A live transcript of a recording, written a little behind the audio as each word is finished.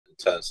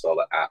Turnstile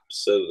are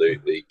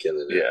absolutely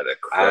killing it. Yeah, they're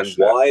And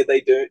crushing it. why are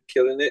they doing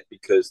killing it?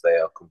 Because they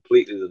are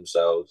completely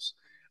themselves.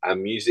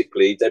 And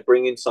musically, they're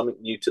bringing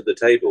something new to the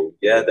table.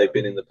 Yeah, Yeah. they've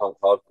been in the punk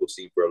hardcore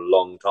scene for a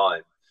long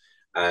time,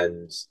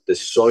 and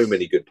there's so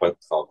many good punk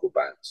hardcore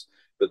bands.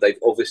 But they've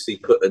obviously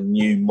put a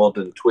new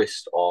modern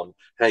twist on.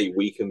 Hey,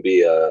 we can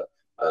be a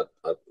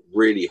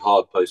really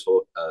hard post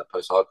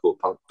hardcore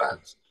punk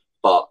band,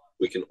 but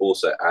we can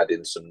also add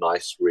in some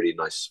nice, really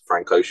nice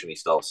Frank Oceany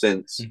style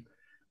synths,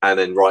 and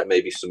then write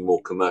maybe some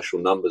more commercial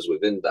numbers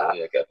within that.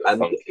 Yeah, get a bit And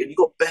funky. you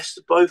got best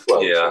of both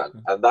worlds, Yeah.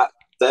 man. And that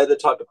they're the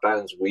type of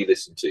bands we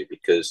listen to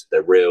because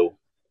they're real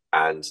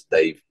and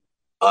they've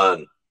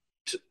earned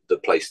the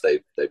place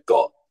they've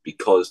got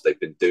because they've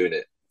been doing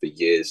it for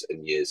years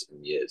and years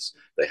and years.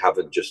 They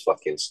haven't just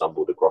fucking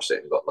stumbled across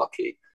it and got lucky.